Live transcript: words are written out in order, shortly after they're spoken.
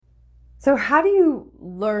So, how do you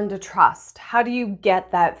learn to trust? How do you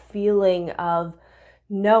get that feeling of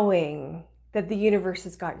knowing that the universe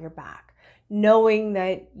has got your back, knowing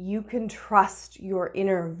that you can trust your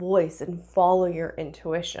inner voice and follow your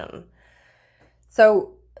intuition?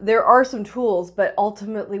 So, there are some tools, but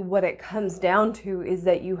ultimately, what it comes down to is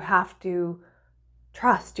that you have to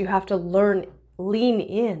trust, you have to lean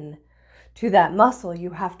in to that muscle.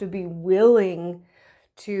 You have to be willing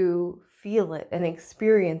to feel it and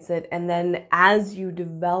experience it. And then as you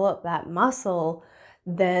develop that muscle,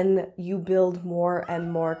 then you build more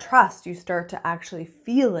and more trust. You start to actually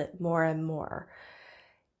feel it more and more.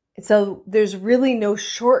 So there's really no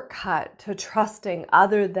shortcut to trusting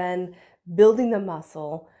other than building the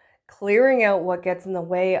muscle, clearing out what gets in the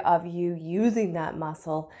way of you using that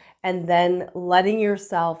muscle, and then letting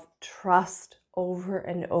yourself trust over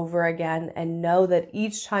and over again and know that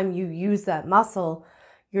each time you use that muscle,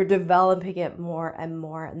 you're developing it more and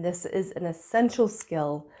more. And this is an essential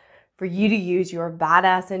skill for you to use your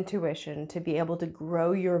badass intuition to be able to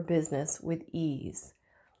grow your business with ease.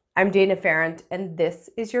 I'm Dana Ferrant, and this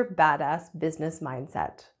is your Badass Business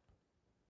Mindset.